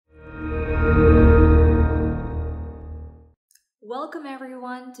Welcome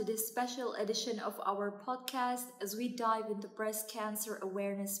everyone to this special edition of our podcast as we dive into Breast Cancer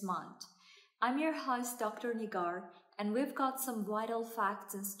Awareness Month. I'm your host, Dr. Nigar, and we've got some vital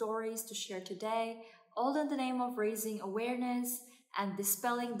facts and stories to share today, all in the name of raising awareness and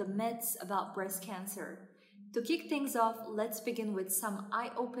dispelling the myths about breast cancer. To kick things off, let's begin with some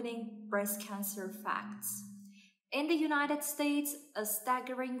eye-opening breast cancer facts. In the United States, a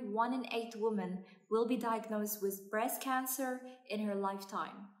staggering 1 in 8 women will be diagnosed with breast cancer in her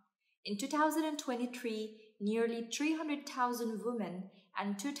lifetime. In 2023, nearly 300,000 women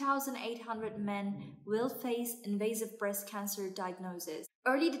and 2,800 men will face invasive breast cancer diagnosis.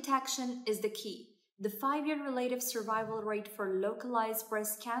 Early detection is the key. The 5-year relative survival rate for localized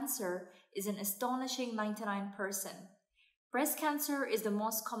breast cancer is an astonishing 99%. Breast cancer is the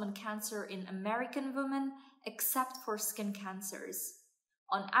most common cancer in American women, except for skin cancers.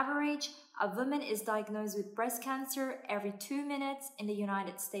 On average, a woman is diagnosed with breast cancer every 2 minutes in the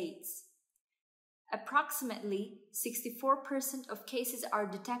United States. Approximately 64% of cases are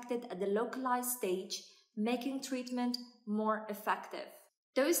detected at the localized stage, making treatment more effective.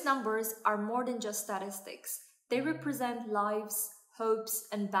 Those numbers are more than just statistics. They represent lives, hopes,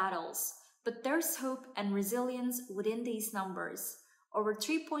 and battles. But there's hope and resilience within these numbers. Over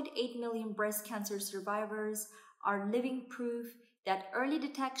 3.8 million breast cancer survivors are living proof that early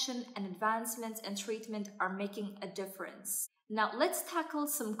detection and advancements in treatment are making a difference. Now let's tackle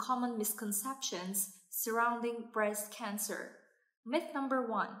some common misconceptions surrounding breast cancer. Myth number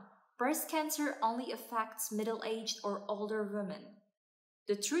 1. Breast cancer only affects middle-aged or older women.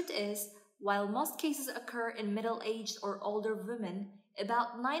 The truth is, while most cases occur in middle-aged or older women,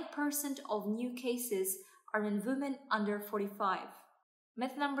 about 9% of new cases are in women under 45.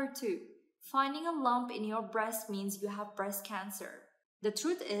 Myth number 2. Finding a lump in your breast means you have breast cancer. The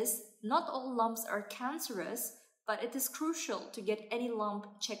truth is, not all lumps are cancerous, but it is crucial to get any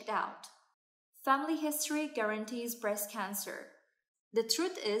lump checked out. Family history guarantees breast cancer. The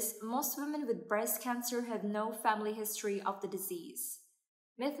truth is, most women with breast cancer have no family history of the disease.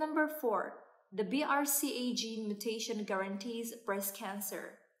 Myth number 4. The BRCA gene mutation guarantees breast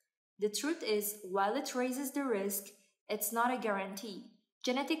cancer. The truth is, while it raises the risk, it's not a guarantee.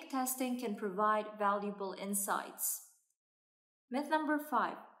 Genetic testing can provide valuable insights. Myth number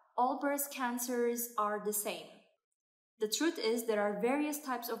 5. All breast cancers are the same. The truth is, there are various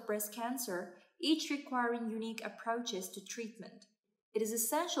types of breast cancer, each requiring unique approaches to treatment. It is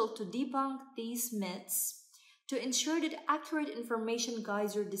essential to debunk these myths to ensure that accurate information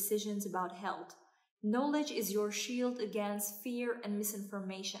guides your decisions about health. Knowledge is your shield against fear and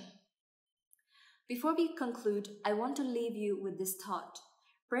misinformation. Before we conclude, I want to leave you with this thought.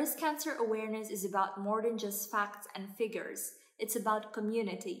 Breast cancer awareness is about more than just facts and figures. It's about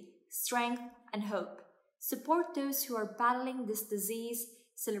community, strength, and hope. Support those who are battling this disease,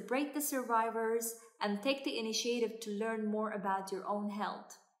 celebrate the survivors, and take the initiative to learn more about your own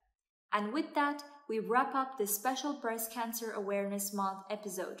health. And with that, we wrap up this special Breast Cancer Awareness Month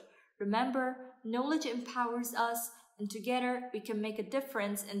episode. Remember, knowledge empowers us, and together we can make a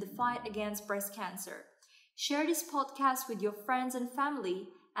difference in the fight against breast cancer. Share this podcast with your friends and family,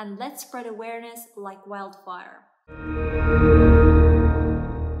 and let's spread awareness like wildfire.